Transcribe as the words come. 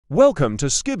Welcome to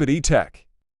SKIBIDI Tech.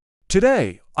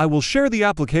 Today, I will share the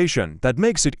application that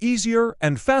makes it easier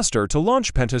and faster to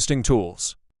launch pentesting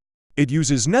tools. It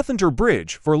uses NetHunter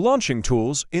Bridge for launching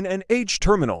tools in an NH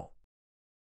terminal.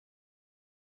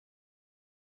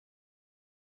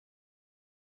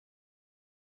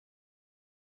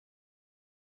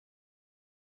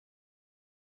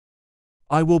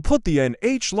 I will put the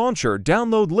NHLauncher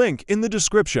download link in the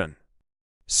description.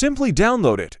 Simply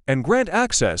download it and grant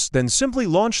access, then simply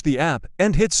launch the app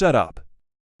and hit Setup.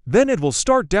 Then it will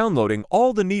start downloading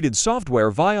all the needed software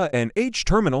via an NH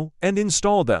terminal and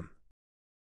install them.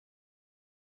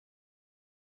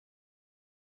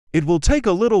 It will take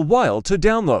a little while to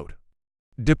download.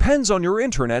 Depends on your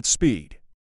internet speed.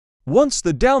 Once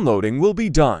the downloading will be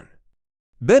done,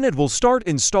 then it will start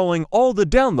installing all the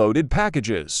downloaded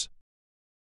packages.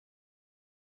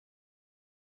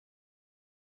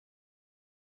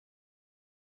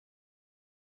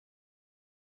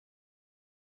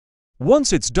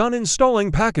 Once it's done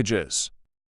installing packages,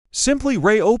 simply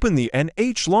reopen the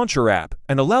NHLauncher app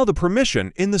and allow the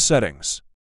permission in the settings.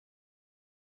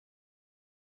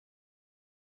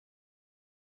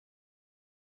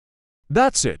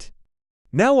 That's it.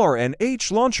 Now our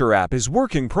NHLauncher app is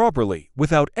working properly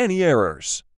without any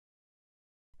errors.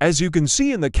 As you can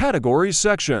see in the categories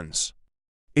sections,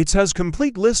 it has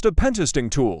complete list of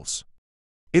pentesting tools.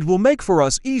 It will make for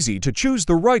us easy to choose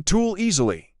the right tool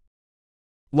easily.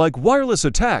 Like wireless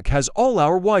attack has all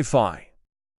our Wi-Fi,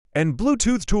 and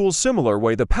Bluetooth tools similar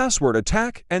way the password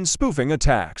attack and spoofing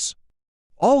attacks.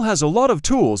 All has a lot of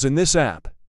tools in this app.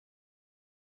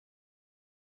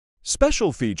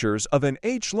 Special features of an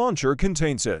NHLauncher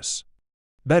contains this,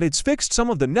 that it's fixed some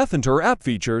of the NetHunter app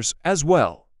features as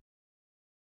well.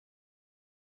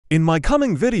 In my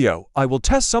coming video, I will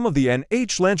test some of the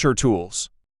NHLauncher tools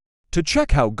to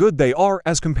check how good they are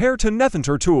as compared to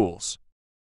NetHunter tools.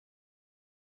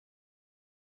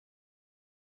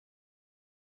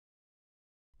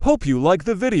 Hope you like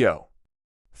the video.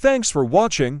 Thanks for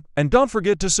watching and don't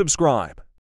forget to subscribe.